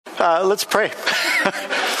Let's pray.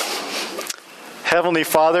 Heavenly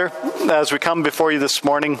Father, as we come before you this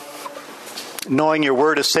morning, knowing your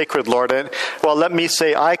word is sacred, Lord, let me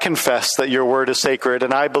say I confess that your word is sacred,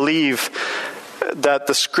 and I believe that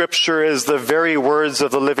the Scripture is the very words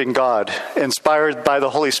of the living God, inspired by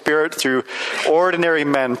the Holy Spirit through ordinary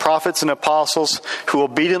men, prophets and apostles, who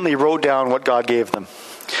obediently wrote down what God gave them.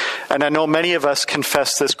 And I know many of us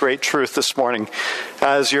confess this great truth this morning.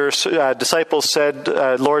 As your disciples said,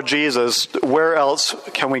 Lord Jesus, where else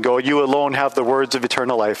can we go? You alone have the words of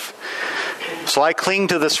eternal life. So I cling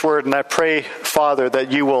to this word, and I pray, Father,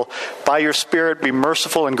 that you will, by your Spirit, be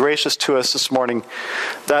merciful and gracious to us this morning.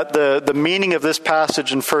 That the meaning of this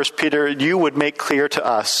passage in 1 Peter, you would make clear to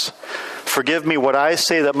us. Forgive me what I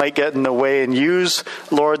say that might get in the way, and use,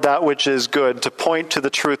 Lord, that which is good to point to the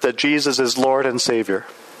truth that Jesus is Lord and Savior.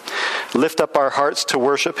 Lift up our hearts to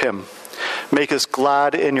worship him. Make us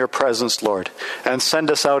glad in your presence, Lord, and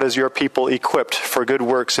send us out as your people equipped for good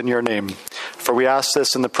works in your name. For we ask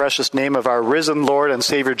this in the precious name of our risen Lord and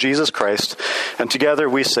Savior Jesus Christ. And together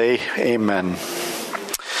we say, Amen.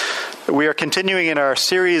 We are continuing in our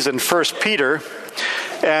series in 1 Peter,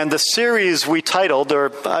 and the series we titled,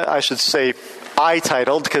 or I should say I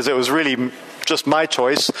titled, because it was really just my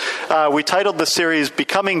choice. We titled the series,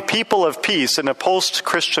 Becoming People of Peace in a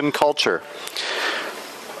Post-Christian Culture.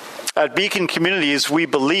 At Beacon Communities, we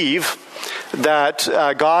believe that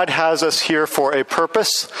God has us here for a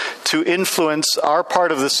purpose to influence our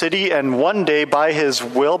part of the city, and one day, by his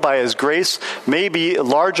will, by his grace, maybe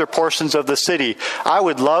larger portions of the city. I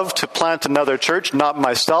would love to plant another church, not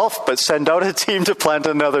myself, but send out a team to plant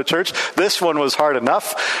another church. This one was hard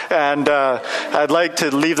enough, and I'd like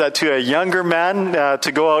to leave that to a younger man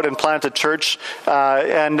to go out and plant a church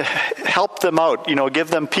and help them out, give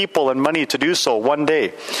them people and money to do so one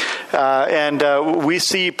day. And we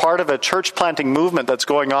see part of a church planting movement that's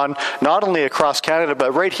going on not only across Canada,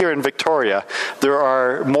 but right here in Victoria. There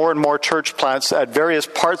are more and more church plants at various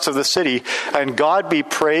parts of the city, and God be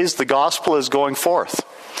praised, the gospel is going forth.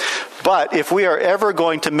 But if we are ever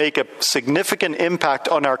going to make a significant impact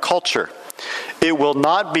on our culture, it will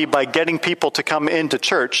not be by getting people to come into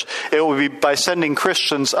church. It will be by sending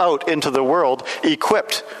Christians out into the world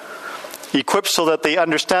equipped so that they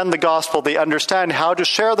understand the gospel, they understand how to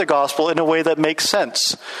share the gospel in a way that makes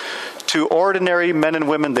sense to ordinary men and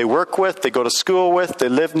women they work with, they go to school with, they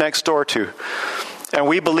live next door to. And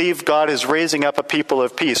we believe God is raising up a people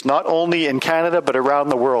of peace, not only in Canada, but around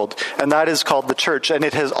the world. And that is called the church, and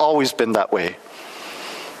it has always been that way.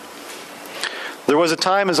 There was a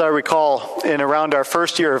time, as I recall, in around our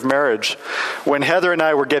first year of marriage, when Heather and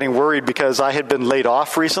I were getting worried because I had been laid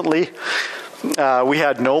off recently. We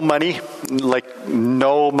had no money,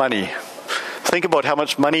 no money. Think about how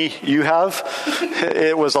much money you have.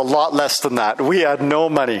 It was a lot less than that. We had no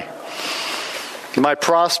money. My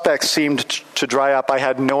prospects seemed to dry up. I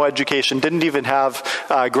had no education, didn't even have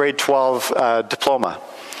a grade 12 diploma.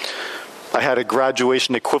 I had a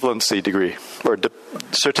graduation equivalency degree or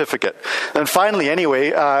certificate. And finally,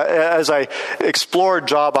 anyway, as I explored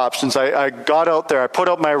job options, I got out there, I put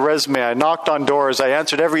out my resume, I knocked on doors, I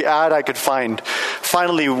answered every ad I could find.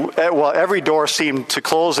 Finally, every door seemed to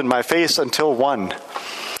close in my face until one.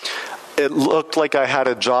 It looked like I had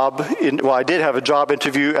a job, I did have a job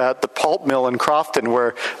interview at the pulp mill in Crofton,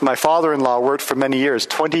 where my father-in-law worked for many years,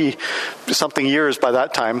 20-something years by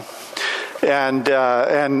that time. And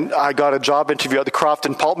I got a job interview at the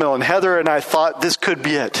Crofton pulp mill, and Heather and I thought this could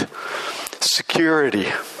be it. Security,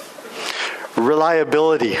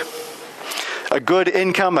 reliability, a good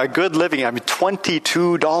income, a good living. I mean,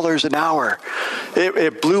 $22 an hour.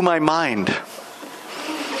 It blew my mind.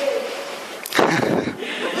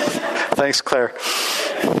 Thanks, Claire.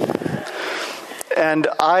 And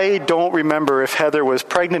I don't remember if Heather was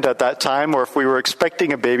pregnant at that time or if we were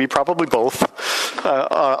expecting a baby, probably both,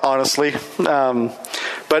 honestly.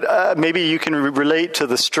 But maybe you can relate to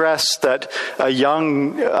the stress that a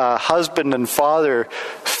young husband and father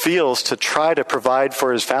feels to try to provide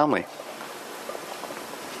for his family.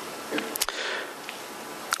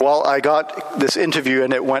 Well, I got this interview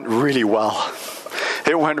and it went really well.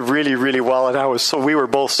 It went really, really well, and we were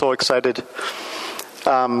both so excited.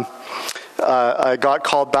 I got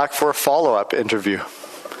called back for a follow-up interview.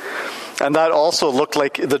 And that also looked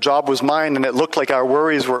like the job was mine, and it looked like our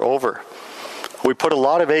worries were over. We put a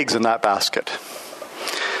lot of eggs in that basket.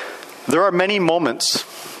 There are many moments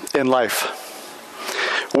in life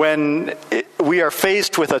when we are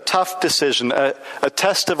faced with a tough decision, a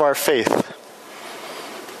test of our faith,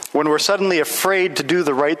 when we're suddenly afraid to do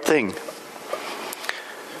the right thing.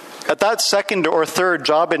 At that second or third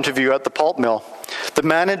job interview at the pulp mill, The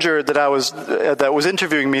manager that was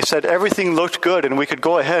interviewing me said everything looked good and we could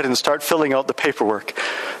go ahead and start filling out the paperwork.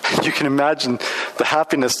 You can imagine the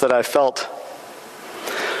happiness that I felt.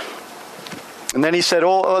 And then he said,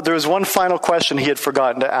 there was one final question he had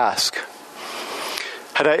forgotten to ask.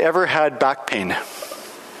 Had I ever had back pain?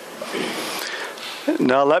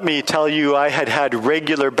 Now, let me tell you, I had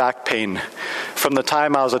regular back pain from the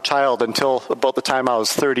time I was a child until about the time I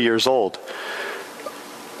was 30 years old.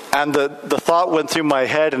 And the thought went through my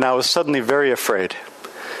head, and I was suddenly very afraid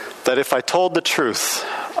that if I told the truth,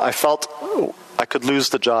 I felt I could lose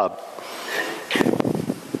the job.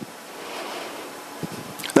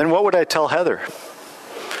 Then what would I tell Heather?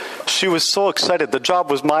 She was so excited. The job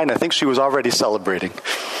was mine. I think she was already celebrating.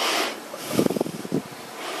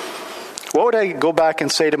 What would I go back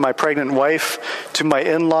and say to my pregnant wife, to my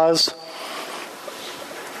in-laws?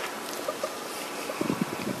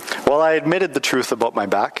 Well, I admitted the truth about my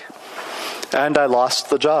back, and I lost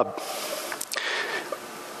the job.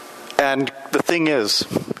 And the thing is,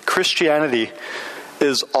 Christianity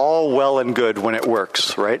is all well and good when it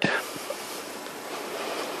works, right?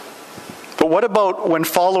 But what about when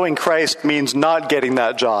following Christ means not getting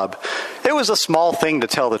that job? It was a small thing, to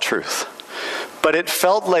tell the truth. But it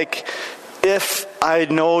felt like, if I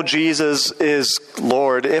know Jesus is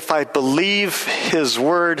Lord, if I believe His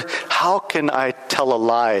word, how can I tell a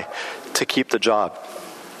lie to keep the job?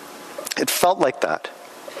 It felt like that.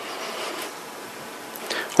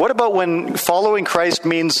 What about when following Christ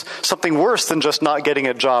means something worse than just not getting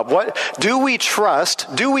a job? What do we trust?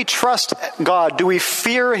 Do we trust God? Do we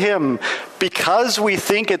fear Him because we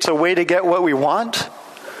think it's a way to get what we want?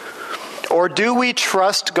 Or do we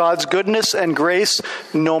trust God's goodness and grace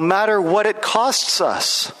no matter what it costs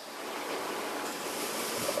us?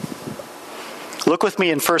 Look with me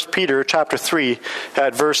in 1 Peter chapter 3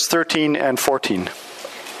 at verse 13 and 14.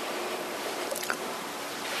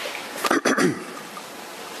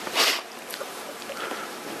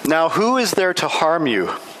 Now, who is there to harm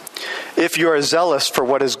you if you are zealous for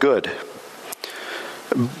what is good?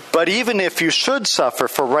 But even if you should suffer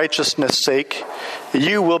for righteousness' sake,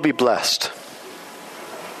 you will be blessed.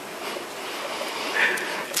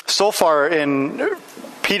 So far in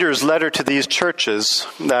Peter's letter to these churches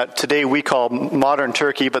that today we call modern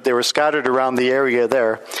Turkey, but they were scattered around the area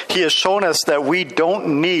there, he has shown us that we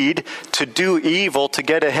don't need to do evil to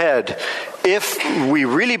get ahead if we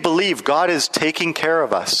really believe God is taking care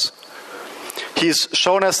of us. He's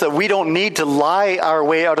shown us that we don't need to lie our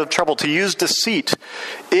way out of trouble, to use deceit,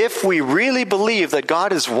 if we really believe that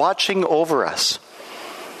God is watching over us.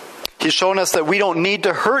 He's shown us that we don't need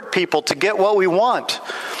to hurt people to get what we want,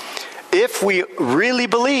 if we really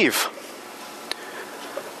believe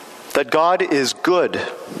that God is good,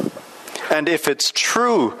 and if it's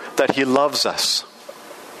true that He loves us.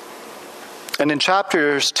 And in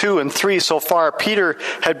chapters 2 and 3 so far, Peter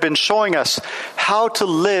had been showing us how to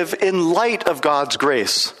live in light of God's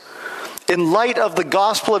grace, in light of the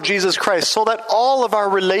gospel of Jesus Christ, so that all of our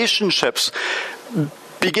relationships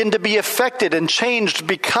begin to be affected and changed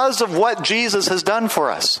because of what Jesus has done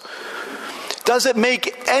for us. Does it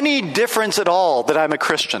make any difference at all that I'm a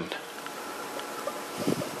Christian?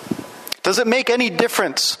 Does it make any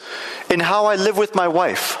difference in how I live with my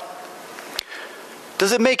wife?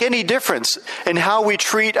 Does it make any difference in how we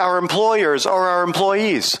treat our employers or our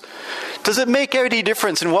employees? Does it make any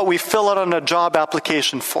difference in what we fill out on a job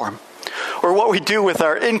application form? Or what we do with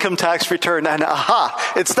our income tax return? And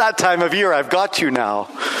aha, it's that time of year, I've got you now.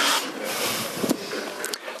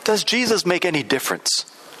 Does Jesus make any difference?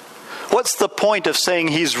 What's the point of saying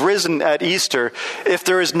He's risen at Easter if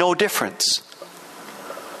there is no difference?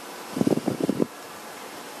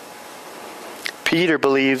 Peter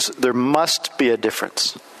believes there must be a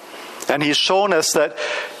difference. And he's shown us that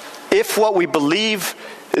if what we believe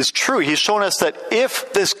is true, he's shown us that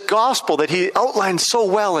if this gospel that he outlined so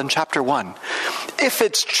well in chapter 1, if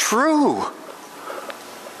it's true,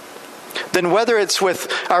 then whether it's with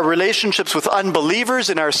our relationships with unbelievers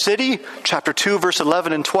in our city, chapter 2, verse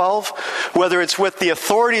 11 and 12, whether it's with the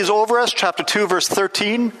authorities over us, chapter 2, verse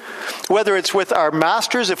 13, whether it's with our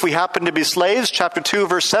masters if we happen to be slaves, chapter 2,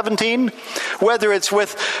 verse 17, whether it's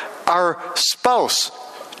with our spouse,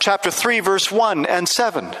 chapter 3, verse 1 and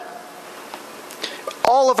 7,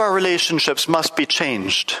 all of our relationships must be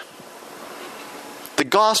changed. The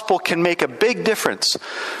gospel can make a big difference,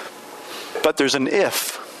 but there's an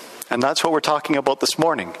if. And that's what we're talking about this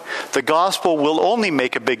morning. The gospel will only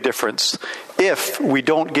make a big difference if we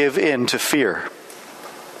don't give in to fear.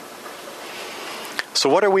 So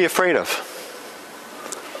what are we afraid of?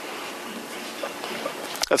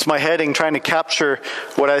 That's my heading, trying to capture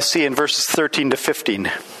what I see in verses 13 to 15.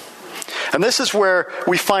 And this is where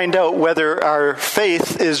we find out whether our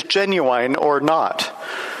faith is genuine or not.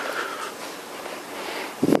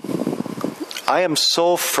 I am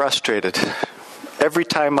so frustrated every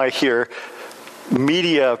time I hear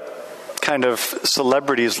media kind of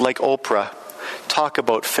celebrities like Oprah talk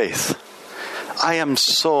about faith. I am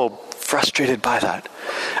so frustrated by that.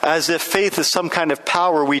 As if faith is some kind of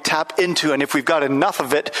power we tap into, and if we've got enough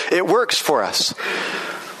of it, it works for us.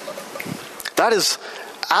 That is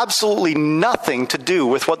absolutely nothing to do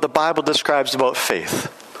with what the Bible describes about faith.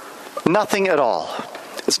 Nothing at all.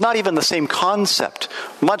 It's not even the same concept,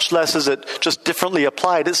 much less is it just differently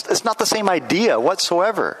applied. It's not the same idea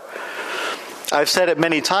whatsoever. I've said it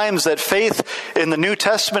many times that faith in the New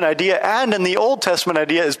Testament idea and in the Old Testament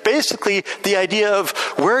idea is basically the idea of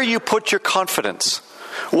where you put your confidence,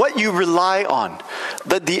 what you rely on,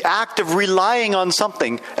 that the act of relying on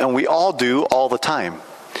something, and we all do all the time,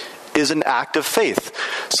 is an act of faith.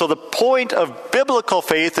 So the point of biblical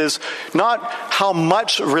faith is not how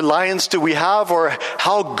much reliance do we have or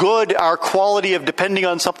how good our quality of depending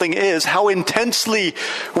on something is, how intensely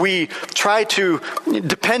we try to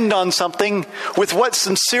depend on something, with what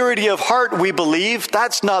sincerity of heart we believe.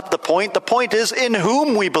 That's not the point. The point is in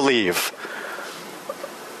whom we believe.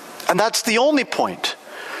 And that's the only point.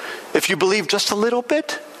 If you believe just a little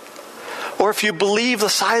bit, or if you believe the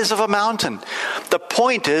size of a mountain, the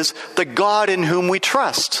point is the God in whom we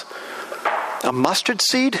trust. A mustard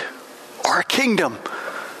seed or a kingdom?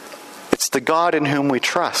 It's the God in whom we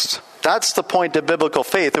trust. That's the point of biblical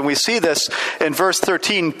faith. And we see this in verse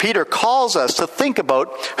 13. Peter calls us to think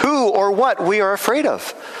about who or what we are afraid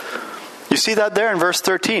of. You see that there in verse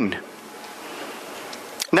 13.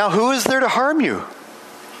 Now, who is there to harm you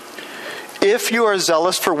if you are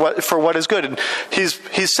zealous for what is good? And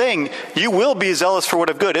he's saying you will be zealous for what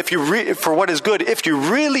is good if you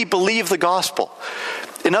really believe the gospel.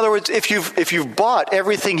 In other words, if you've bought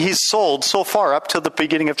everything he's sold so far up to the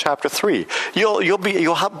beginning of chapter 3,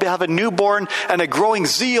 you'll have a newborn and a growing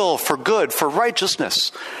zeal for good, for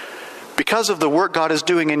righteousness, because of the work God is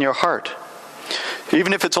doing in your heart.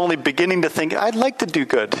 Even if it's only beginning to think, I'd like to do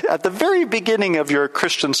good, at the very beginning of your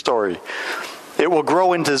Christian story, it will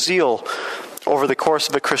grow into zeal over the course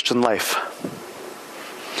of a Christian life.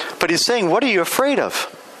 But he's saying, what are you afraid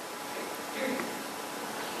of?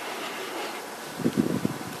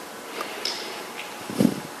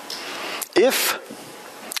 If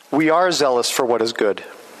we are zealous for what is good,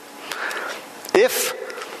 if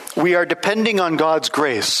we are depending on God's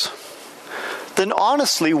grace, then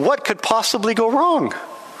honestly, what could possibly go wrong?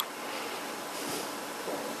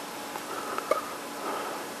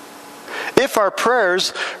 If our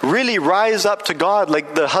prayers really rise up to God,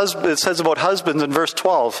 like it says about husbands in verse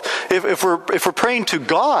 12, if we're praying to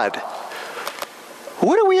God,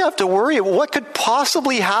 what do we have to worry about? What could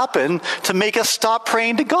possibly happen to make us stop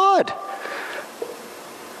praying to God?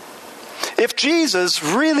 If Jesus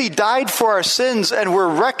really died for our sins and we're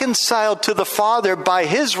reconciled to the Father by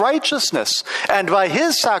his righteousness and by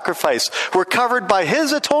his sacrifice, we're covered by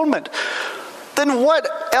his atonement, then what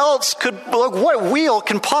wheel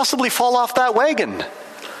can possibly fall off that wagon?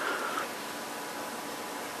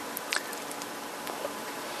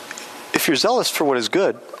 If you're zealous for what is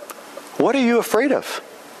good, what are you afraid of?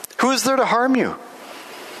 Who is there to harm you?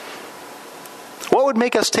 What would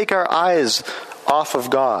make us take our eyes off of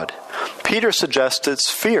God? Peter suggests it's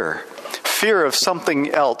fear. Fear of something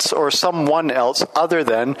else or someone else other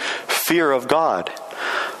than fear of God.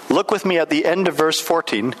 Look with me at the end of verse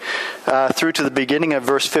 14 through to the beginning of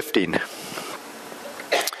verse 15.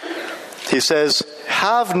 He says,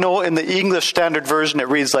 in the English Standard Version it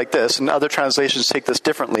reads like this, and other translations take this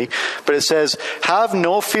differently, but it says, have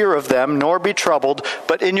no fear of them, nor be troubled,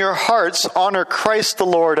 but in your hearts honor Christ the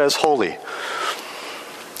Lord as holy.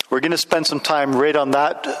 We're going to spend some time right on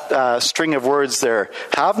that string of words there.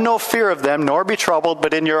 Have no fear of them, nor be troubled,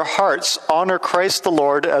 but in your hearts honor Christ the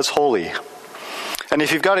Lord as holy. And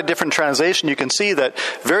if you've got a different translation, you can see that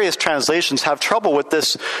various translations have trouble with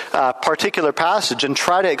this particular passage and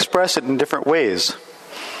try to express it in different ways.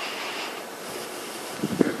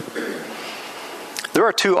 There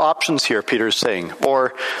are two options here, Peter's saying, or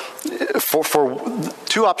for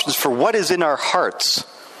two options for what is in our hearts.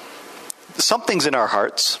 Something's in our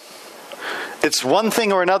hearts. It's one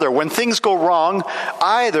thing or another. When things go wrong,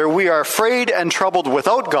 either we are afraid and troubled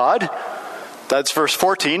without God, that's verse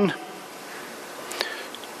 14,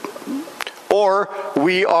 or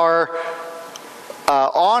we are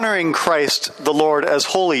honoring Christ the Lord as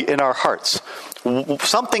holy in our hearts.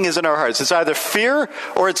 Something is in our hearts. It's either fear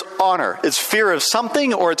or it's honor. It's fear of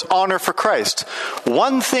something or it's honor for Christ.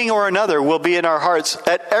 One thing or another will be in our hearts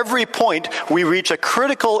at every point we reach a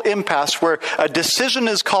critical impasse where a decision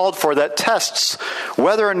is called for that tests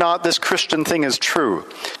whether or not this Christian thing is true.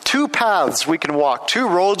 Two paths we can walk, two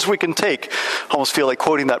roads we can take. I almost feel like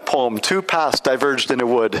quoting that poem, two paths diverged in a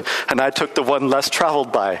wood, and I took the one less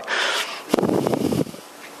traveled by.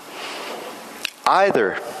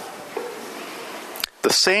 Either the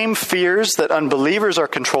same fears that unbelievers are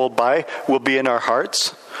controlled by will be in our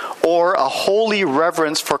hearts, or a holy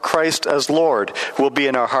reverence for Christ as Lord will be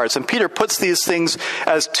in our hearts. And Peter puts these things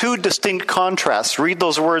as two distinct contrasts. Read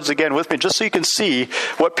those words again with me, just so you can see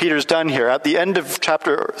what Peter's done here. At the end of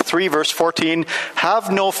chapter 3, verse 14,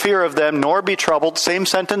 have no fear of them, nor be troubled. Same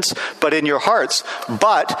sentence, but in your hearts.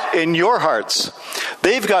 But in your hearts.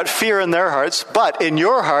 They've got fear in their hearts, but in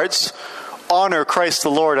your hearts, honor Christ the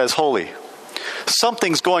Lord as holy.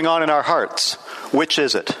 Something's going on in our hearts. Which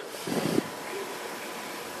is it?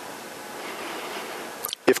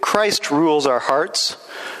 If Christ rules our hearts,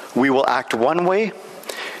 we will act one way.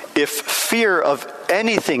 If fear of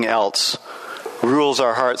anything else rules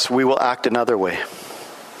our hearts, we will act another way.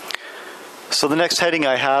 So the next heading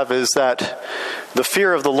I have is that the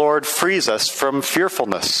fear of the Lord frees us from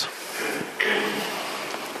fearfulness.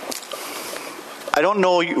 I don't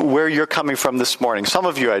know where you're coming from this morning. Some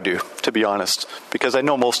of you I do, to be honest, because I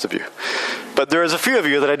know most of you. But there is a few of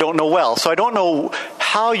you that I don't know well. So I don't know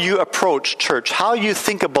how you approach church, how you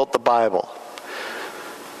think about the Bible.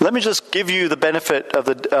 Let me just give you the benefit of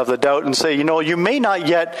the doubt and say, you may not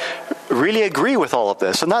yet really agree with all of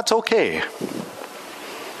this, and that's okay.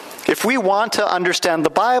 If we want to understand the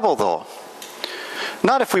Bible, though,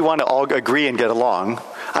 not if we want to all agree and get along,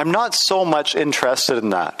 I'm not so much interested in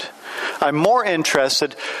that. I'm more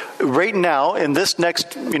interested right now in this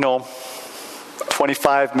next,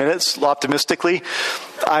 25 minutes, optimistically,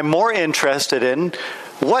 I'm more interested in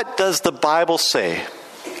what does the Bible say?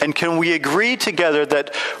 And can we agree together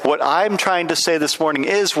that what I'm trying to say this morning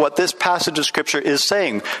is what this passage of Scripture is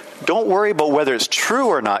saying? Don't worry about whether it's true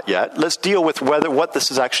or not yet. Let's deal with what this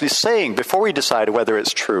is actually saying before we decide whether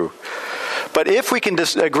it's true. But if we can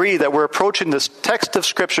agree that we're approaching this text of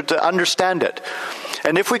Scripture to understand it,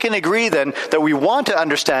 and if we can agree then that we want to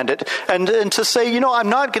understand it, and to say, I'm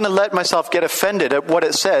not going to let myself get offended at what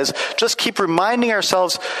it says, just keep reminding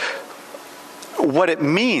ourselves what it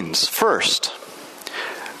means first.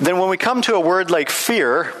 Then when we come to a word like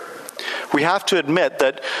fear, we have to admit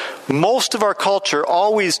that most of our culture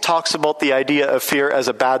always talks about the idea of fear as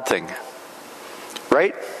a bad thing.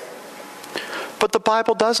 Right? But the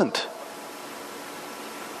Bible doesn't.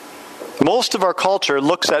 Most of our culture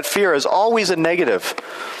looks at fear as always a negative.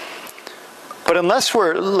 But unless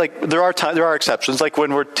there are exceptions, like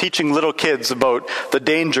when we're teaching little kids about the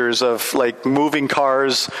dangers of moving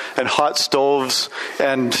cars and hot stoves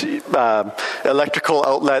and electrical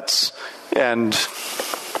outlets and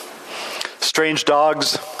strange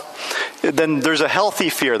dogs, then there's a healthy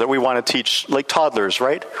fear that we want to teach, like toddlers,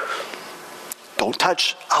 right? Don't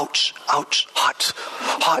touch, ouch, ouch, hot,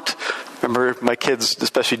 hot. Remember my kids,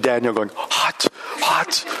 especially Daniel, going, hot,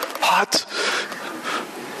 hot, hot.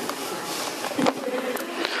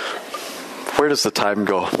 Where does the time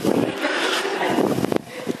go?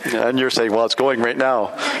 Yeah, and you're saying, well, it's going right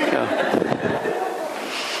now. Yeah.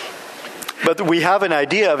 But we have an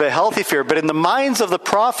idea of a healthy fear. But in the minds of the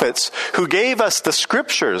prophets who gave us the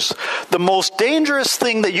Scriptures, the most dangerous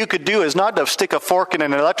thing that you could do is not to stick a fork in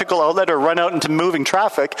an electrical outlet or run out into moving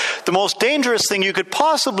traffic. The most dangerous thing you could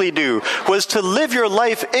possibly do was to live your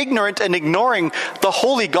life ignorant and ignoring the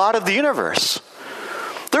holy God of the universe.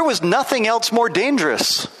 There was nothing else more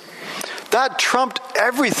dangerous. That trumped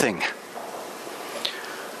everything.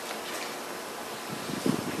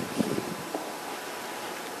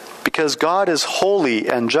 Because God is holy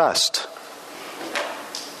and just.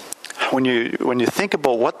 When you think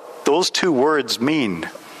about what those two words mean,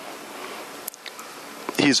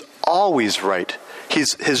 He's always right.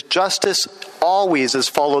 His justice always is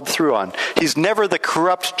followed through on. He's never the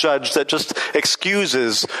corrupt judge that just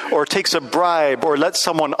excuses or takes a bribe or lets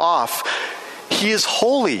someone off. He is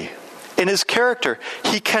holy in His character.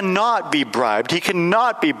 He cannot be bribed. He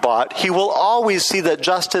cannot be bought. He will always see that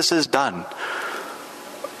justice is done.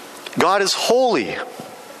 God is holy.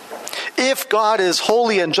 If God is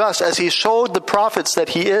holy and just, as He showed the prophets that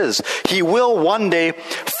He is, He will one day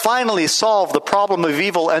finally solve the problem of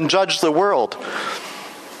evil and judge the world.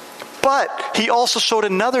 But he also showed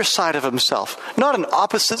another side of himself. Not an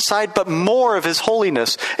opposite side, but more of his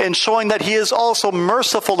holiness, in showing that he is also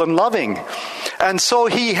merciful and loving. And so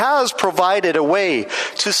he has provided a way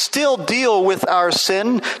to still deal with our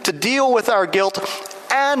sin, to deal with our guilt,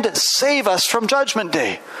 and save us from Judgment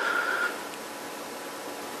Day.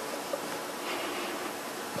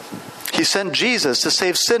 He sent Jesus to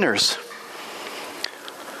save sinners.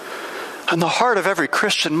 And the heart of every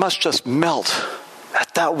Christian must just melt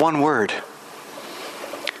at that one word.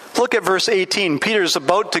 Look at verse 18. Peter's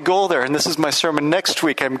about to go there, and this is my sermon next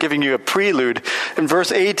week. I'm giving you a prelude. In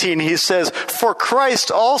verse 18, he says, "For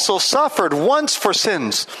Christ also suffered once for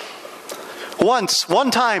sins." Once,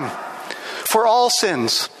 one time, for all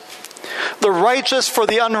sins. The righteous for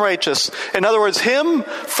the unrighteous. In other words, him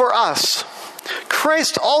for us.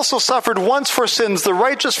 Christ also suffered once for sins, the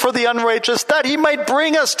righteous for the unrighteous, that he might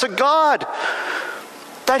bring us to God.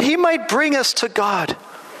 That he might bring us to God.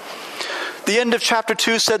 The end of chapter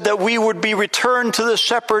 2 said that we would be returned to the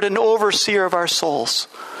shepherd and overseer of our souls.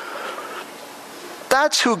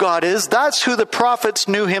 That's who God is. That's who the prophets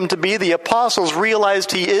knew him to be. The apostles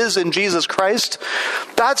realized he is in Jesus Christ.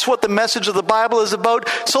 That's what the message of the Bible is about.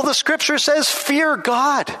 So the scripture says, fear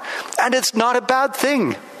God. And it's not a bad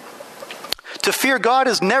thing. To fear God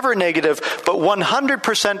is never negative, but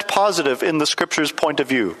 100% positive in the scripture's point of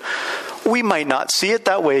view. We might not see it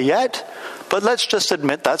that way yet, but let's just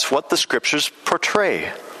admit that's what the scriptures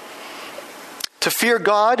portray. To fear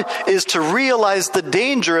God is to realize the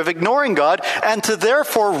danger of ignoring God and to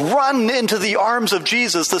therefore run into the arms of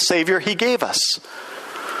Jesus, the Savior he gave us.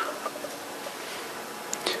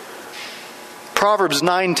 Proverbs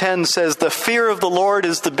 9:10 says, "The fear of the Lord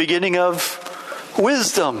is the beginning of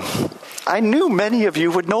wisdom." I knew many of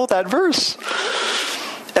you would know that verse.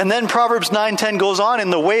 And then Proverbs 9:10 goes on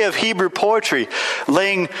in the way of Hebrew poetry,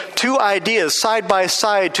 laying two ideas side by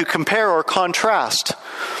side to compare or contrast.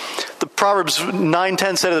 The Proverbs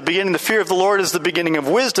 9:10 said at the beginning, "The fear of the Lord is the beginning of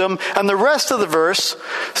wisdom." And the rest of the verse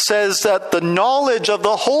says that the knowledge of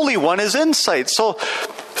the Holy One is insight. So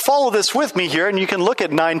follow this with me here, and you can look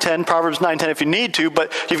at 9:10, Proverbs 9:10 if you need to,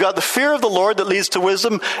 but you've got the fear of the Lord that leads to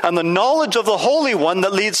wisdom, and the knowledge of the Holy One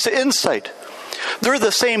that leads to insight. They're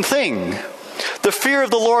the same thing. The fear of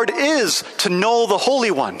the Lord is to know the Holy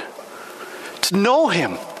One, to know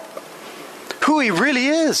him, who he really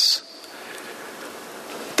is.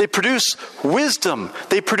 They produce wisdom.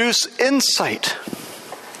 They produce insight.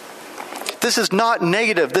 This is not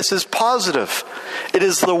negative. This is positive. It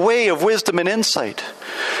is the way of wisdom and insight.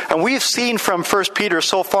 And we've seen from 1 Peter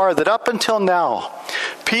so far that up until now,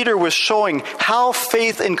 Peter was showing how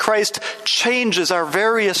faith in Christ changes our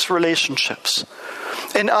various relationships.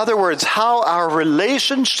 In other words, how our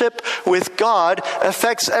relationship with God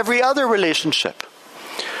affects every other relationship.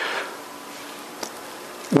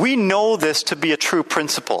 We know this to be a true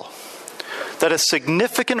principle, that a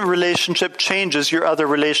significant relationship changes your other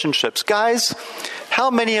relationships. Guys, how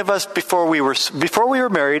many of us before we were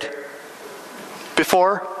married,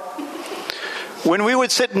 when we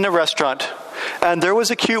would sit in a restaurant and there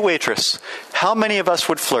was a cute waitress, how many of us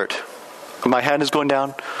would flirt? My hand is going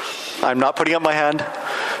down. I'm not putting up my hand.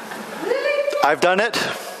 I've done it,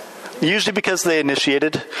 usually because they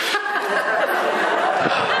initiated.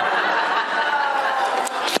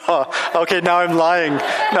 Oh, okay, now I'm lying.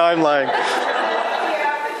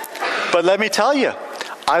 But let me tell you,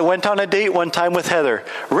 I went on a date one time with Heather,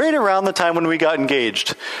 right around the time when we got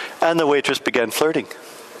engaged, and the waitress began flirting.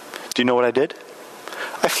 Do you know what I did?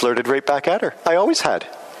 I flirted right back at her. I always had.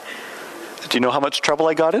 Do you know how much trouble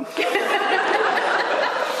I got in?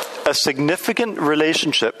 A significant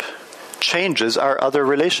relationship changes our other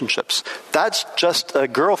relationships. That's just a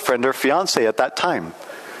girlfriend or fiance at that time.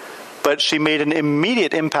 But she made an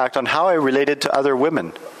immediate impact on how I related to other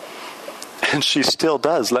women. And she still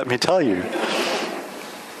does, let me tell you.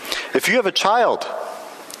 If you have a child,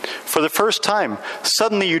 for the first time,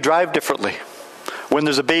 suddenly you drive differently when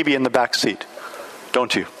there's a baby in the back seat,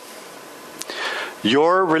 don't you?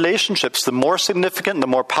 Your relationships, the more significant, the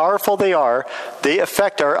more powerful they are, they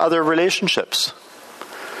affect our other relationships.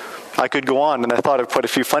 I could go on, and I thought I'd put a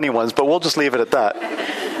few funny ones, but we'll just leave it at that.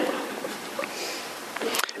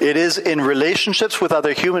 It is in relationships with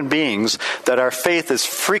other human beings that our faith is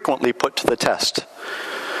frequently put to the test.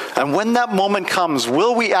 And when that moment comes,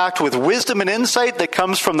 will we act with wisdom and insight that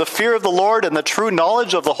comes from the fear of the Lord and the true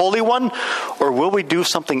knowledge of the Holy One? Or will we do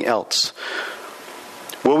something else?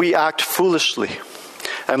 Will we act foolishly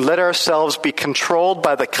and let ourselves be controlled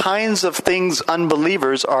by the kinds of things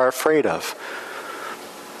unbelievers are afraid of?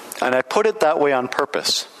 And I put it that way on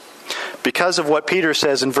purpose, because of what Peter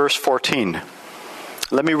says in verse 14.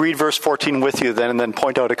 Let me read verse 14 with you then, and then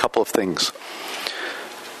point out a couple of things.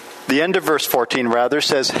 The end of verse 14, rather,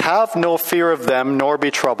 says, "Have no fear of them, nor be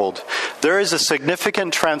troubled." There is a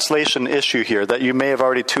significant translation issue here that you may have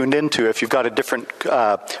already tuned into if you've got a different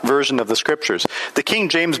version of the Scriptures. The King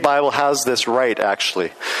James Bible has this right,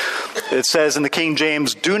 actually. It says in the King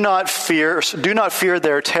James, do not fear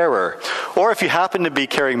their terror." Or if you happen to be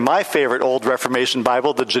carrying my favorite old Reformation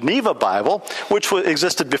Bible, the Geneva Bible, which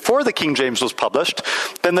existed before the King James was published,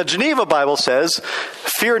 then the Geneva Bible says,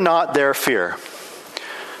 "Fear not their fear."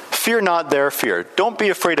 Fear not their fear. Don't be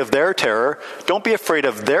afraid of their terror. Don't be afraid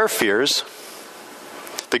of their fears.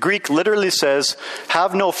 The Greek literally says,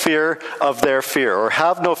 have no fear of their fear, or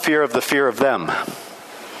have no fear of the fear of them.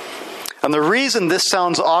 And the reason this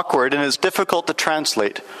sounds awkward and is difficult to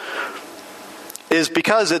translate is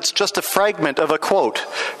because it's just a fragment of a quote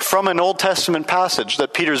from an Old Testament passage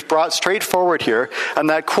that Peter's brought straight forward here,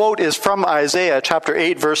 and that quote is from Isaiah chapter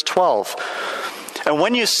 8, verse 12. And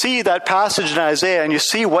when you see that passage in Isaiah and you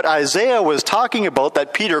see what Isaiah was talking about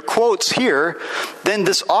that Peter quotes here, then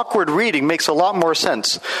this awkward reading makes a lot more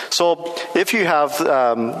sense. So if you have,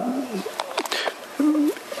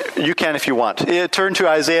 you can if you want. Turn to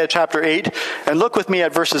Isaiah chapter 8 and look with me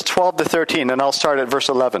at verses 12 to 13, and I'll start at verse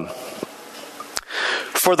 11.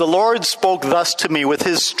 "For the Lord spoke thus to me with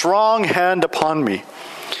his strong hand upon me."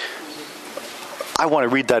 I want to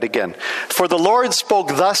read that again. "For the Lord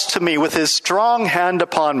spoke thus to me with his strong hand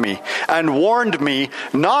upon me, and warned me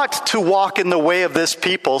not to walk in the way of this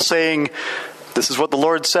people, saying," this is what the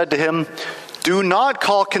Lord said to him, "Do not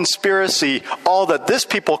call conspiracy all that this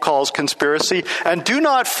people calls conspiracy, and do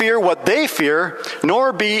not fear what they fear,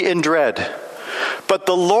 nor be in dread. But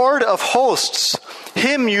the Lord of hosts,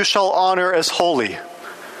 him you shall honor as holy."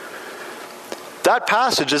 That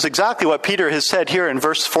passage is exactly what Peter has said here in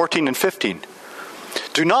verse 14 and 15.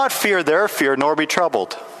 Do not fear their fear, nor be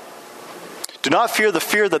troubled. Do not fear the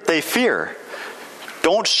fear that they fear.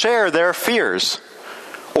 Don't share their fears,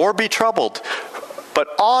 or be troubled. But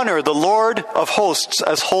honor the Lord of hosts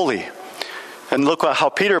as holy. And look how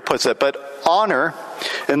Peter puts it. But honor,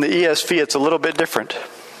 in the ESV, it's a little bit different.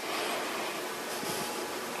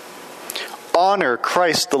 Honor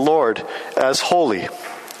Christ the Lord as holy.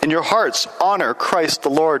 In your hearts, honor Christ the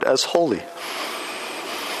Lord as holy.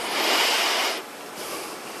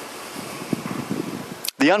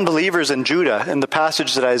 The unbelievers in Judah, in the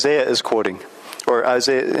passage that Isaiah is quoting, or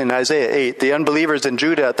in Isaiah 8, the unbelievers in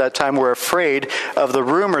Judah at that time were afraid of the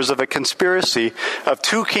rumors of a conspiracy of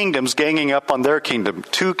two kingdoms ganging up on their kingdom.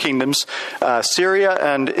 Two kingdoms, Syria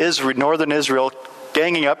and Israel, northern Israel,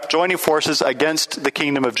 ganging up, joining forces against the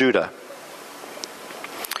kingdom of Judah.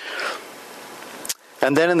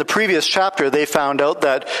 And then in the previous chapter, they found out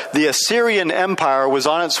that the Assyrian Empire was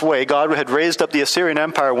on its way. God had raised up the Assyrian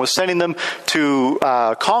Empire and was sending them to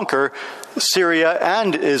conquer Syria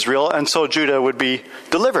and Israel, and so Judah would be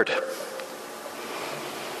delivered.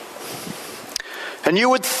 And you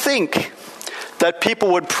would think that people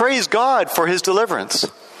would praise God for his deliverance.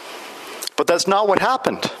 But that's not what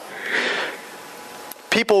happened.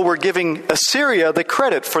 People were giving Assyria the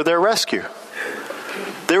credit for their rescue.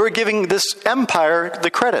 They were giving this empire the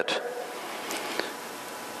credit.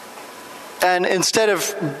 And instead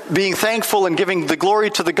of being thankful and giving the glory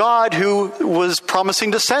to the God who was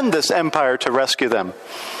promising to send this empire to rescue them.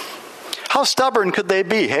 How stubborn could they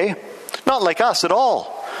be, hey? Not like us at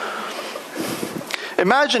all.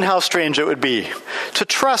 Imagine how strange it would be to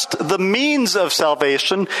trust the means of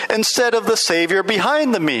salvation instead of the Savior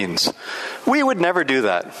behind the means. We would never do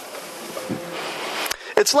that.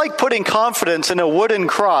 It's like putting confidence in a wooden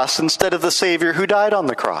cross instead of the Savior who died on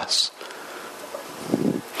the cross.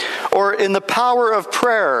 Or in the power of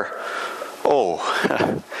prayer.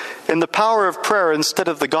 In the power of prayer instead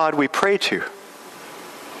of the God we pray to.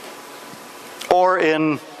 Or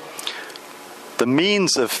in the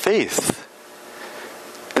means of faith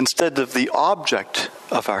instead of the object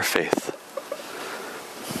of our faith.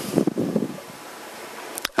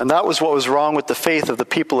 And that was what was wrong with the faith of the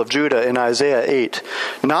people of Judah in Isaiah 8.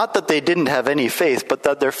 Not that they didn't have any faith, but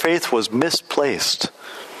that their faith was misplaced.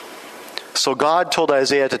 So God told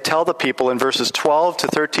Isaiah to tell the people in verses 12 to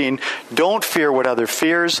 13, don't fear what other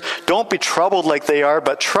fears. Don't be troubled like they are,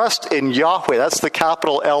 but trust in Yahweh. That's the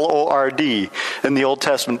capital L-O-R-D in the Old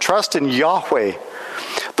Testament. Trust in Yahweh.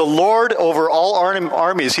 The Lord over all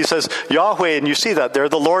armies. He says Yahweh, and you see that there,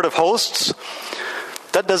 the Lord of hosts.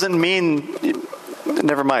 That doesn't mean...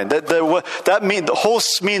 Never mind. That means the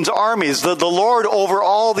hosts means armies. The Lord over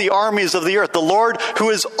all the armies of the earth. The Lord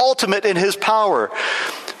who is ultimate in his power.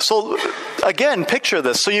 So again, picture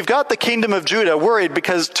this. So you've got the kingdom of Judah worried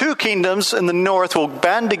because two kingdoms in the north will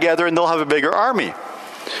band together and they'll have a bigger army.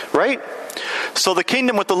 right? So the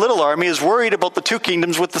kingdom with the little army is worried about the two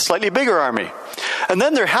kingdoms with the slightly bigger army. And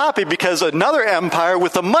then they're happy because another empire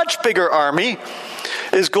with a much bigger army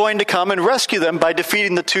is going to come and rescue them by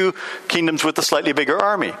defeating the two kingdoms with the slightly bigger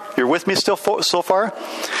army. You're with me still so far?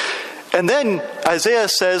 And then Isaiah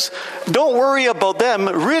says, don't worry about them.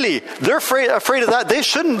 Really, they're afraid of that. They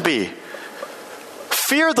shouldn't be.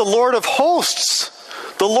 Fear the Lord of hosts,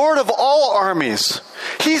 the Lord of all armies.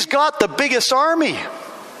 He's got the biggest army.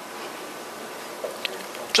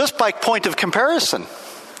 Just by point of comparison.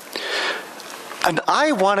 And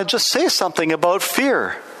I want to just say something about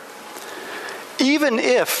fear. Even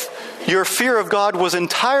if your fear of God was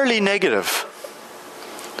entirely negative,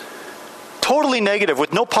 totally negative,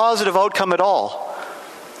 with no positive outcome at all,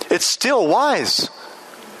 it's still wise.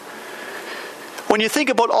 When you think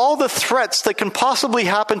about all the threats that can possibly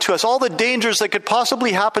happen to us, all the dangers that could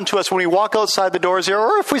possibly happen to us when we walk outside the doors here,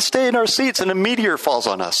 or if we stay in our seats and a meteor falls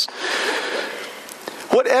on us,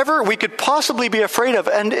 whatever we could possibly be afraid of,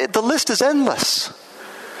 and the list is endless.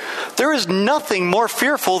 There is nothing more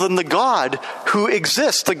fearful than the God who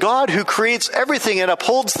exists, the God who creates everything and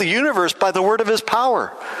upholds the universe by the word of his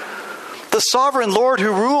power. The sovereign Lord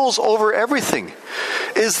who rules over everything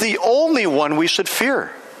is the only one we should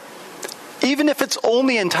fear, even if it's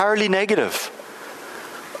only entirely negative.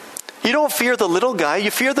 You don't fear the little guy,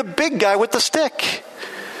 you fear the big guy with the stick.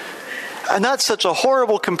 And that's such a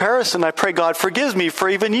horrible comparison. I pray God forgives me for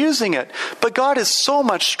even using it. But God is so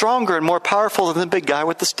much stronger and more powerful than the big guy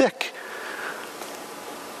with the stick.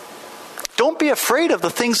 Don't be afraid of the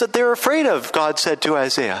things that they're afraid of, God said to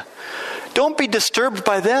Isaiah. Don't be disturbed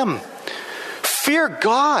by them. Fear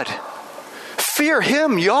God. Fear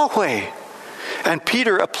him, Yahweh. And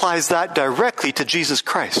Peter applies that directly to Jesus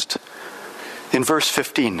Christ in verse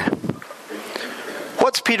 15.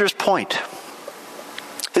 What's Peter's point?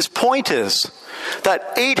 His point is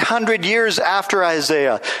that 800 years after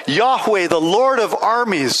Isaiah, Yahweh, the Lord of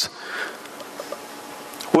armies,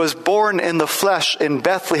 was born in the flesh in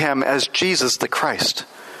Bethlehem as Jesus the Christ.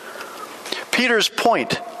 Peter's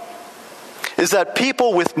point is that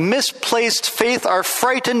people with misplaced faith are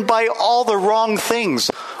frightened by all the wrong things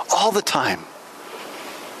all the time.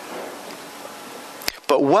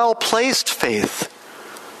 But well-placed faith,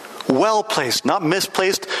 well-placed, not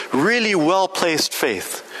misplaced, really well-placed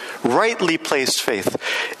faith, rightly placed faith,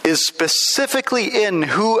 is specifically in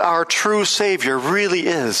who our true Savior really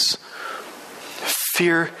is.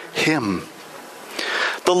 Fear him.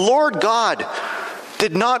 The Lord God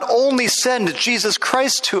did not only send Jesus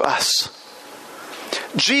Christ to us.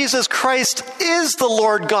 Jesus Christ is the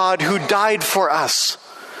Lord God who died for us,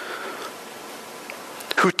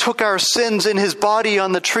 who took our sins in his body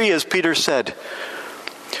on the tree, as Peter said,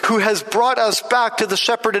 who has brought us back to the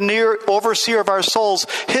shepherd and overseer of our souls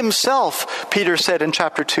himself, Peter said in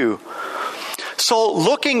chapter 2. So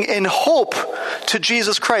looking in hope to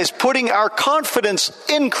Jesus Christ, putting our confidence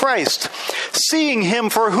in Christ, seeing him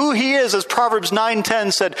for who he is, as Proverbs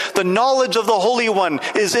 9:10 said, the knowledge of the Holy One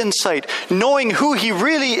is insight, knowing who he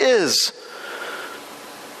really is,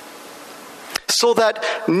 so that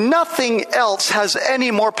nothing else has any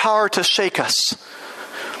more power to shake us.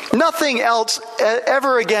 Nothing else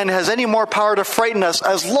ever again has any more power to frighten us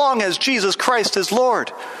as long as Jesus Christ is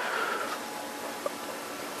Lord.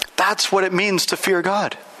 That's what it means to fear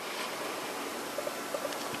God.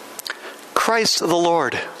 Christ the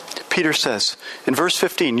Lord, Peter says in verse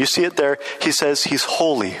 15, you see it there, he says he's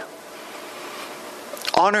holy.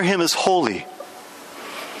 Honor him as holy,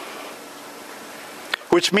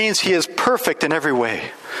 which means he is perfect in every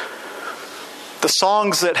way. The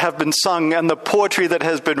songs that have been sung and the poetry that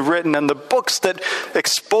has been written and the books that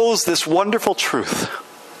expose this wonderful truth.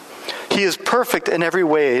 He is perfect in every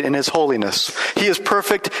way in his holiness. He is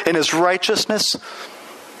perfect in his righteousness.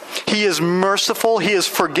 He is merciful. He is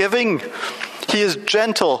forgiving. He is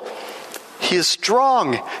gentle. He is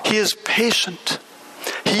strong. He is patient.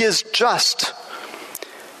 He is just.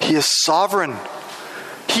 He is sovereign.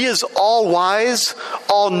 He is all-wise,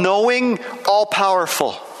 all-knowing,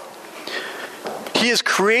 all-powerful. He is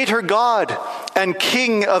Creator God and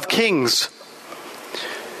King of kings.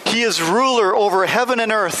 He is ruler over heaven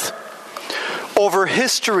and earth, over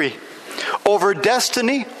history, over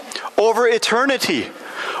destiny, over eternity,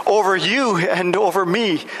 over you and over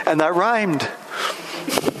me. And that rhymed.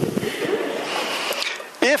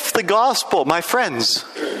 If the gospel, my friends,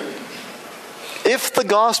 if the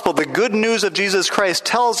gospel, the good news of Jesus Christ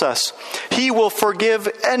tells us he will forgive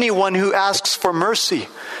anyone who asks for mercy,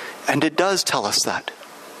 and it does tell us that.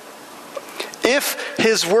 If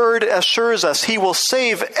his word assures us he will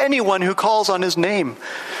save anyone who calls on his name,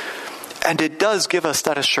 and it does give us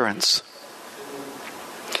that assurance.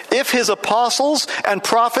 if his apostles and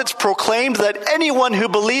prophets proclaimed that anyone who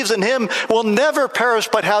believes in him will never perish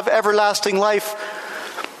but have everlasting life,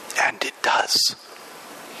 and it does,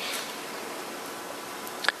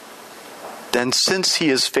 then since he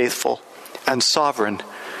is faithful and sovereign,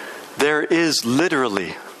 there is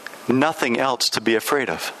literally nothing else to be afraid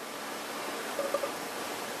of.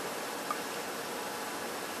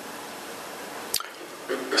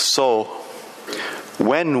 So,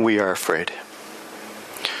 when we are afraid,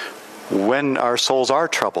 when our souls are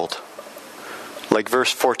troubled, like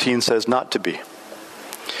verse 14 says not to be,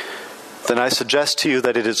 then I suggest to you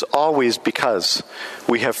that it is always because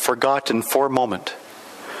we have forgotten for a moment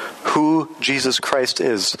who Jesus Christ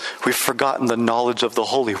is. We've forgotten the knowledge of the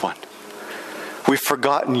Holy One. We've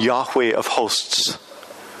forgotten Yahweh of hosts.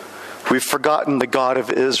 We've forgotten the God of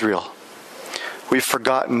Israel. We've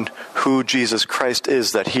forgotten who Jesus Christ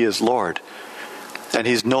is, that he is Lord. And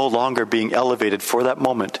he's no longer being elevated for that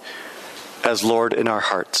moment as Lord in our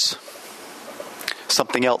hearts.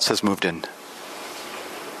 Something else has moved in.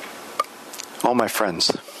 Oh, my friends,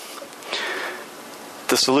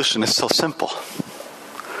 the solution is so simple.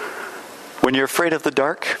 When you're afraid of the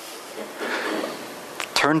dark,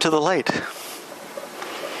 turn to the light.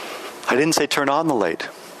 I didn't say turn on the light.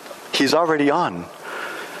 He's already on.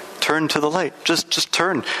 Turn to the light. Just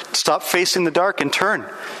turn. Stop facing the dark and turn.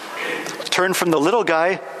 Turn from the little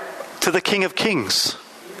guy to the King of Kings.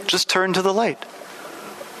 Just turn to the light.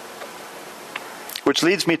 Which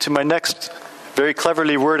leads me to my next very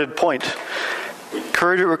cleverly worded point.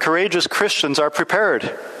 Courageous Christians are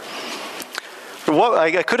prepared.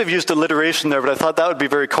 I could have used alliteration there, but I thought that would be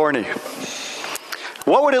very corny.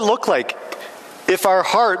 What would it look like if our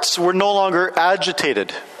hearts were no longer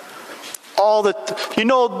agitated? You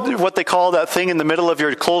know what they call that thing in the middle of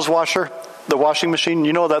your clothes washer? The washing machine?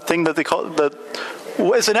 You know that thing that they call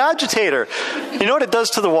it's an agitator. You know what it does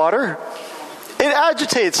to the water? It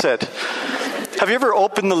agitates it. Have you ever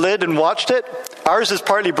opened the lid and watched it? Ours is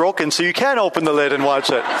partly broken, so you can open the lid and watch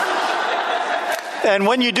it. And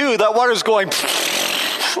when you do, that water's going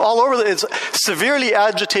all over. It's severely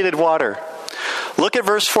agitated water. Look at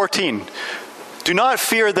verse 14. Do not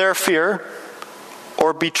fear their fear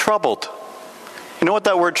or be troubled. You know what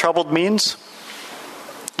that word troubled means?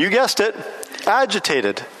 You guessed it.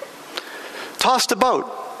 Agitated. Tossed about.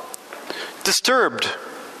 Disturbed.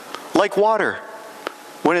 Like water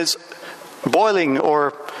when it's boiling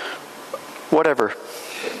or whatever.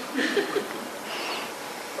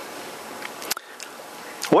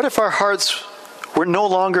 What if our hearts were no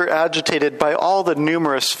longer agitated by all the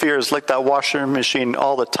numerous fears like that washing machine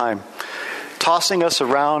all the time, tossing us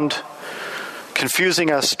around, confusing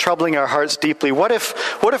us, troubling our hearts deeply? What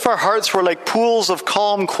if our hearts were like pools of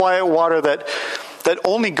calm, quiet water that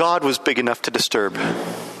only God was big enough to disturb?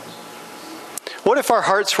 What if our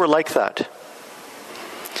hearts were like that?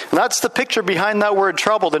 And that's the picture behind that word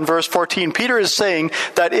troubled in verse 14. Peter is saying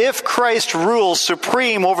that if Christ rules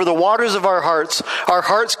supreme over the waters of our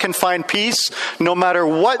hearts can find peace no matter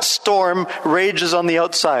what storm rages on the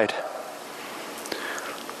outside.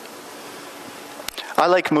 I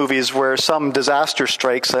like movies where some disaster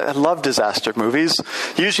strikes. I love disaster movies.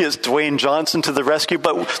 Usually it's Dwayne Johnson to the rescue.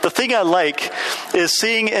 But the thing I like is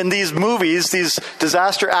seeing in these movies, these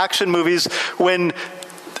disaster action movies, when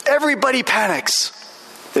everybody panics.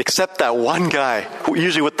 Except that one guy,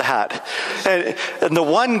 usually with the hat. And the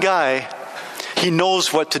one guy, he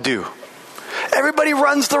knows what to do. Everybody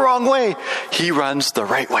runs the wrong way. He runs the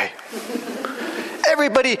right way.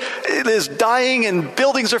 Everybody is dying and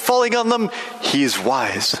buildings are falling on them. He's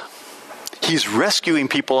wise. He's rescuing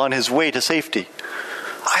people on his way to safety.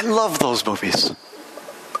 I love those movies.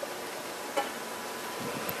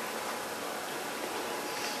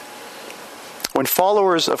 When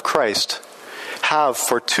followers of Christ have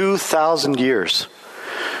for 2,000 years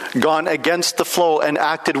gone against the flow and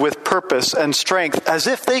acted with purpose and strength as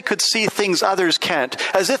if they could see things others can't,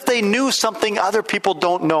 as if they knew something other people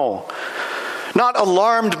don't know. Not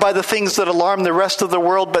alarmed by the things that alarm the rest of the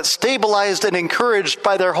world, but stabilized and encouraged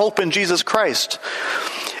by their hope in Jesus Christ.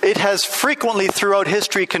 It has frequently throughout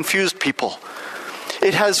history confused people.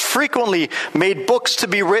 It has frequently made books to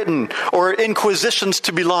be written or inquisitions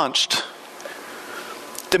to be launched,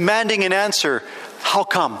 demanding an answer. How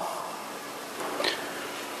come?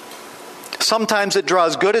 Sometimes it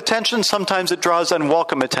draws good attention, sometimes it draws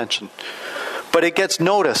unwelcome attention. But it gets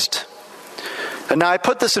noticed. And now I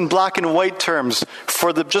put this in black and white terms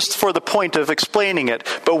just for the point of explaining it.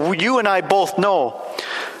 But you and I both know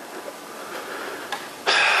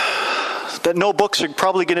that no books are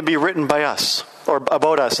probably going to be written by us, or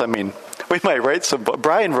about us, I mean. We might write some.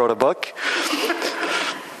 Brian wrote a book.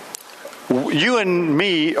 You and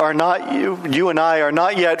I are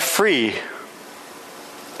not yet free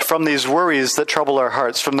from these worries that trouble our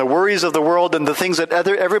hearts, from the worries of the world and the things that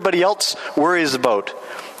everybody else worries about.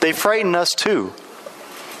 They frighten us too.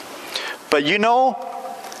 But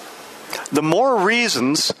the more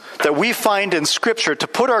reasons that we find in Scripture to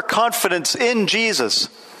put our confidence in Jesus,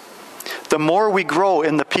 the more we grow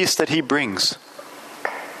in the peace that He brings.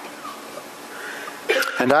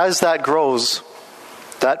 And as that grows,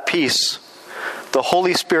 that peace, the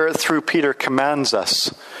Holy Spirit through Peter commands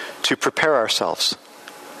us to prepare ourselves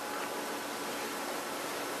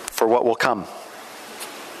for what will come.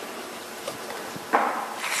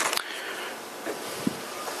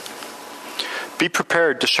 Be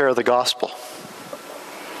prepared to share the gospel.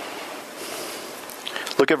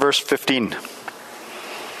 Look at verse 15.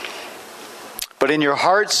 But in your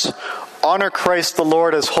hearts, honor Christ the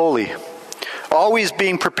Lord as holy, always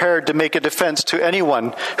being prepared to make a defense to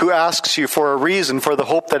anyone who asks you for a reason for the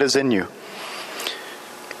hope that is in you.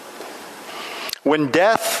 When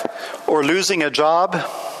death or losing a job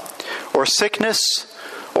or sickness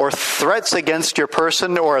or threats against your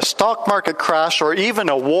person or a stock market crash or even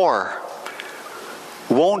a war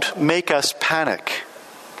won't make us panic.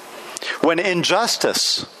 When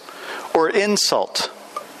injustice or insult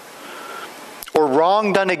or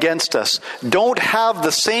wrong done against us don't have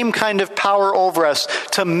the same kind of power over us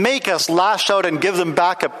to make us lash out and give them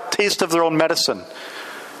back a taste of their own medicine.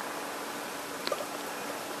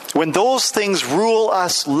 When those things rule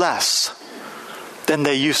us less than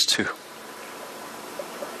they used to,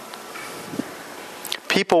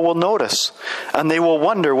 people will notice and they will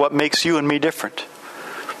wonder what makes you and me different.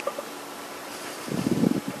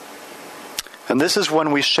 And this is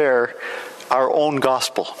when we share our own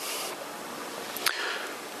gospel.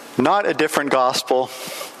 Not a different gospel,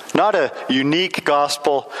 not a unique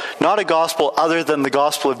gospel, not a gospel other than the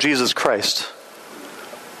gospel of Jesus Christ.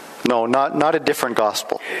 No, not a different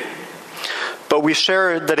gospel. But we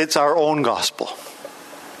share that it's our own gospel.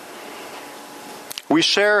 We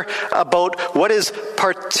share about what is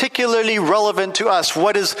particularly relevant to us,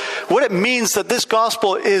 what it means that this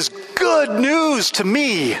gospel is good news to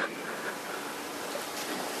me.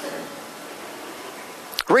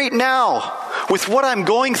 Right now, with what I'm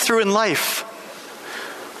going through in life.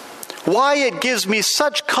 Why it gives me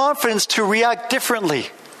such confidence to react differently,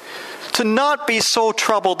 to not be so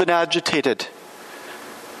troubled and agitated,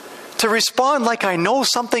 to respond like I know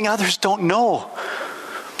something others don't know,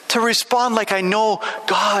 to respond like I know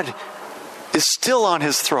God is still on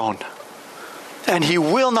His throne, and He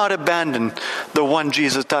will not abandon the one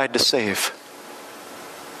Jesus died to save.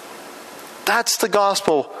 That's the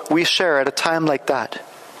gospel we share at a time like that.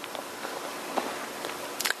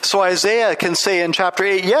 So Isaiah can say in chapter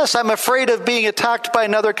 8, yes, I'm afraid of being attacked by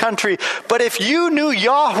another country, but if you knew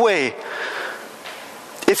Yahweh,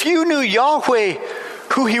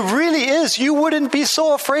 who He really is, you wouldn't be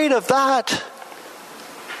so afraid of that.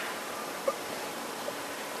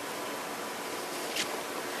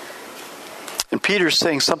 And Peter's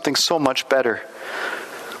saying something so much better.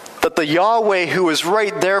 That the Yahweh who is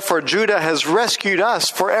right there for Judah has rescued us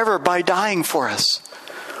forever by dying for us.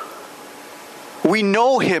 We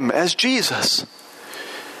know Him as Jesus.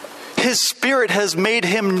 His Spirit has made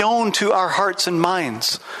Him known to our hearts and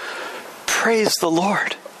minds. Praise the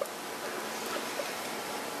Lord.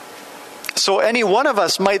 So any one of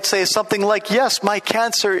us might say something like, yes, my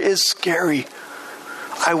cancer is scary.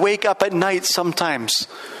 I wake up at night sometimes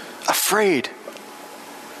afraid.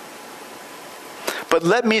 But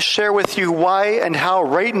let me share with you why and how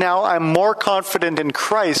right now I'm more confident in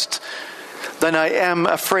Christ than I am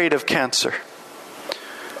afraid of cancer.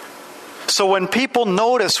 So when people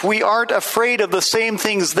notice we aren't afraid of the same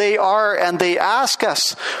things they are and they ask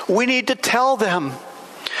us, we need to tell them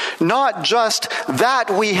not just that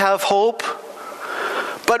we have hope,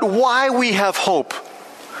 but why we have hope.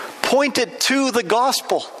 Point it to the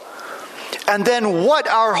gospel. And then what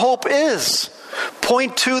our hope is.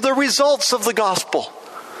 Point to the results of the gospel.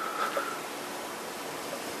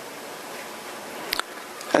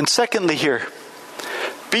 And secondly here,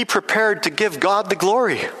 be prepared to give God the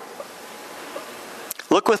glory.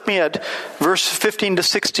 Look with me at verse 15 to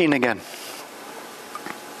 16 again.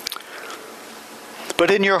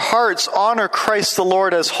 But in your hearts, honor Christ the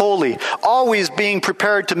Lord as holy, always being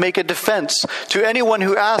prepared to make a defense to anyone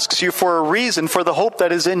who asks you for a reason for the hope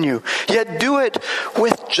that is in you. Yet do it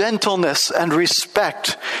with gentleness and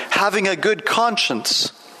respect, having a good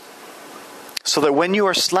conscience, so that when you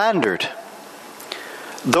are slandered,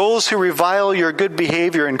 those who revile your good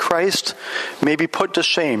behavior in Christ may be put to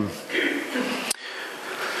shame.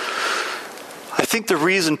 I think the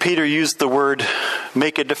reason Peter used the word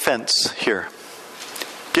make a defense here,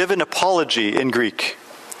 give an apology in Greek,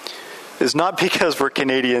 is not because we're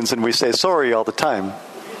Canadians and we say sorry all the time.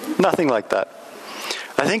 Nothing like that.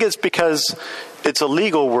 I think it's because it's a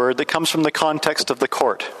legal word that comes from the context of the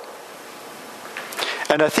court.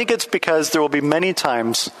 And I think it's because there will be many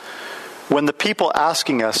times when the people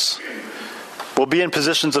asking us will be in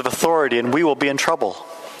positions of authority and we will be in trouble.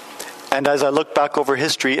 And as I look back over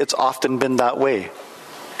history, it's often been that way.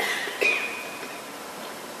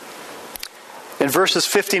 In verses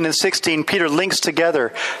 15 and 16, Peter links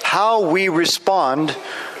together how we respond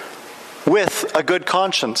with a good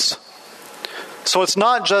conscience. So it's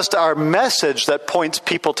not just our message that points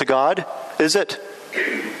people to God, is it?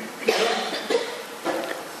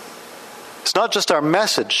 It's not just our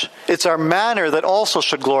message. It's our manner that also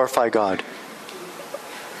should glorify God.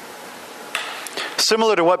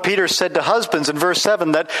 Similar to what Peter said to husbands in verse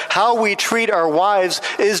 7, that how we treat our wives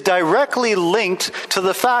is directly linked to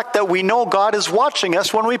the fact that we know God is watching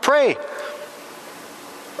us when we pray.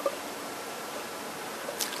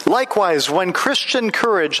 Likewise, when Christian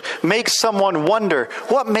courage makes someone wonder,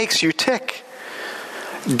 what makes you tick?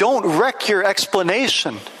 Don't wreck your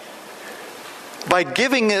explanation by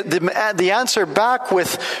giving the answer back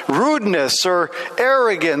with rudeness or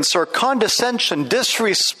arrogance or condescension,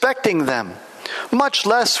 disrespecting them, much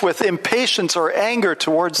less with impatience or anger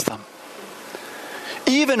towards them.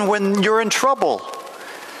 Even when you're in trouble,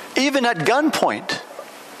 even at gunpoint.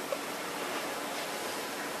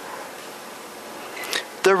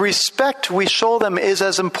 The respect we show them is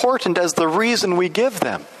as important as the reason we give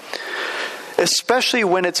them, especially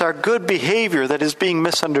when it's our good behavior that is being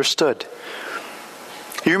misunderstood.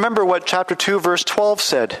 You remember what chapter 2, verse 12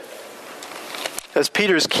 said as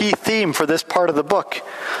Peter's key theme for this part of the book.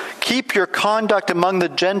 Keep your conduct among the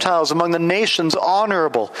Gentiles, among the nations,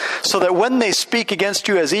 honorable, so that when they speak against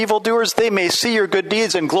you as evildoers, they may see your good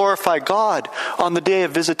deeds and glorify God on the day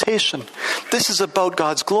of visitation. This is about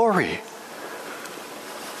God's glory.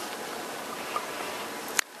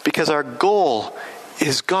 Because our goal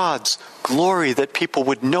is God's glory, that people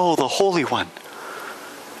would know the Holy One.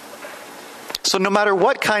 So no matter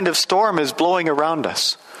what kind of storm is blowing around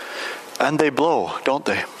us, and they blow, don't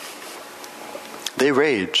they? They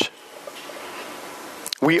rage.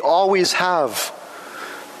 We always have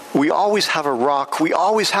a rock. We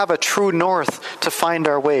always have a true north to find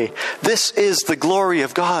our way. This is the glory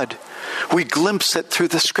of God. We glimpse it through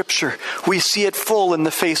the Scripture. We see it full in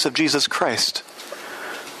the face of Jesus Christ.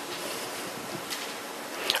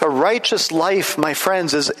 A righteous life, my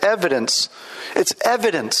friends, is evidence. It's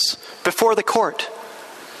evidence before the court.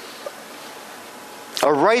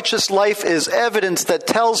 A righteous life is evidence that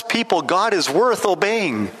tells people God is worth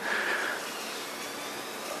obeying.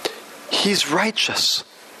 He's righteous.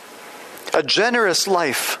 A generous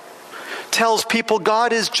life tells people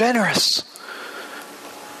God is generous.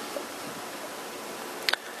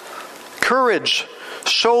 Courage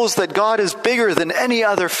shows that God is bigger than any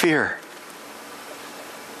other fear.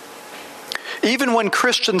 Even when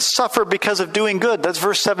Christians suffer because of doing good, that's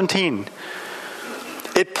verse 17.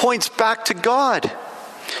 It points back to God,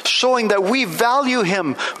 showing that we value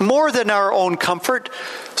Him more than our own comfort,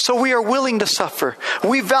 so we are willing to suffer.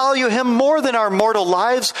 We value Him more than our mortal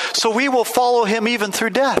lives, so we will follow Him even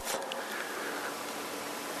through death.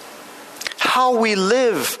 How we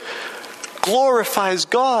live glorifies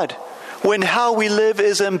God when how we live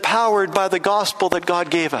is empowered by the gospel that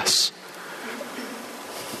God gave us.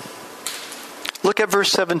 Look at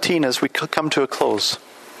verse 17 as we come to a close.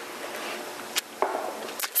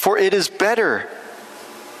 For it is better.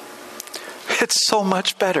 It's so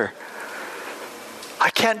much better. I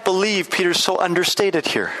can't believe Peter's so understated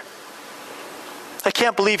here. I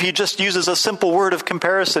can't believe he just uses a simple word of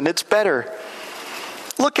comparison. It's better.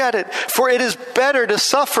 Look at it. For it is better to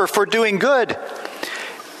suffer for doing good,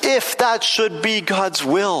 if that should be God's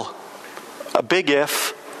will. A big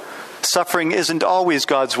if. Suffering isn't always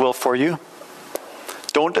God's will for you.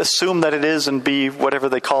 Don't assume that it is and be whatever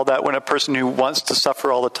they call that when a person who wants to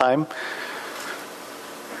suffer all the time.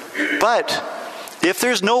 But if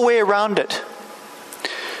there's no way around it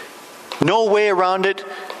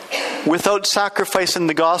without sacrificing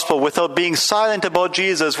the gospel, without being silent about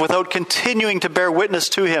Jesus, without continuing to bear witness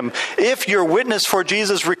to Him, if your witness for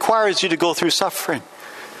Jesus requires you to go through suffering,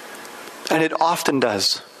 and it often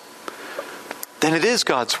does, then it is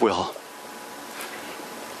God's will.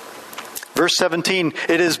 Verse 17,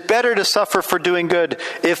 it is better to suffer for doing good,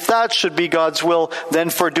 if that should be God's will, than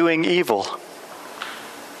for doing evil.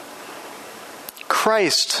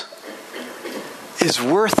 Christ is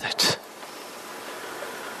worth it.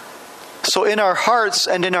 So in our hearts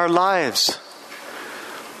and in our lives,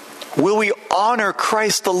 Will we honor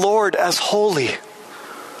Christ the Lord as holy?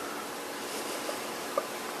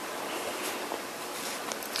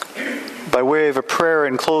 By way of a prayer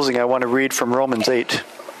in closing, I want to read from Romans 8.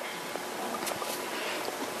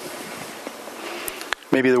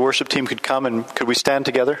 Maybe the worship team could come, and could we stand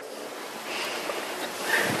together?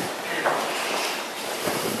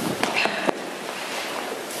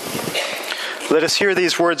 Let us hear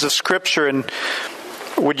these words of Scripture, and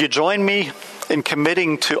would you join me in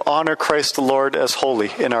committing to honor Christ the Lord as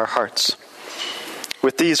holy in our hearts?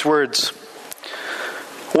 With these words,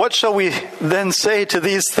 what shall we then say to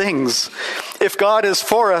these things? If God is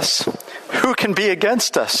for us, who can be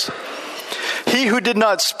against us? He who did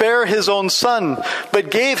not spare his own Son, but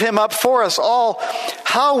gave him up for us all,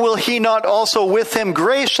 how will he not also with him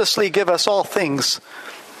graciously give us all things?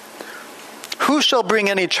 Who shall bring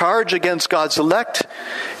any charge against God's elect?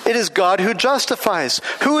 It is God who justifies.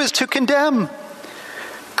 Who is to condemn?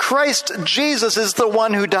 Christ Jesus is the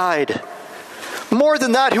one who died. More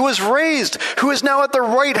than that, who was raised, who is now at the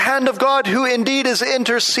right hand of God, who indeed is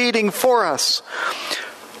interceding for us.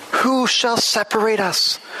 Who shall separate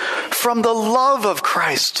us from the love of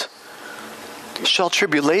Christ? Shall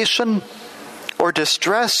tribulation, or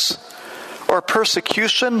distress, or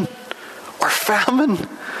persecution, or famine,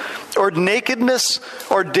 or nakedness,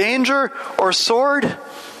 or danger, or sword?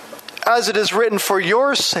 As it is written, for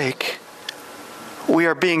your sake we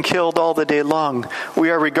are being killed all the day long. We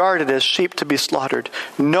are regarded as sheep to be slaughtered.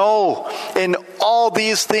 No, in all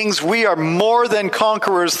these things we are more than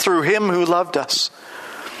conquerors through him who loved us.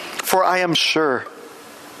 For I am sure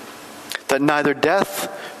that neither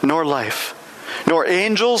death nor life, nor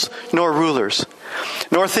angels nor rulers,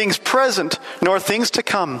 nor things present nor things to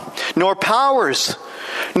come, nor powers,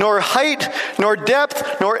 nor height, nor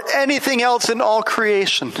depth, nor anything else in all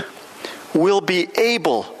creation will be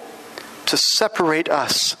able to separate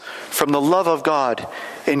us from the love of God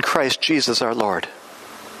in Christ Jesus our Lord.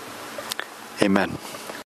 Amen.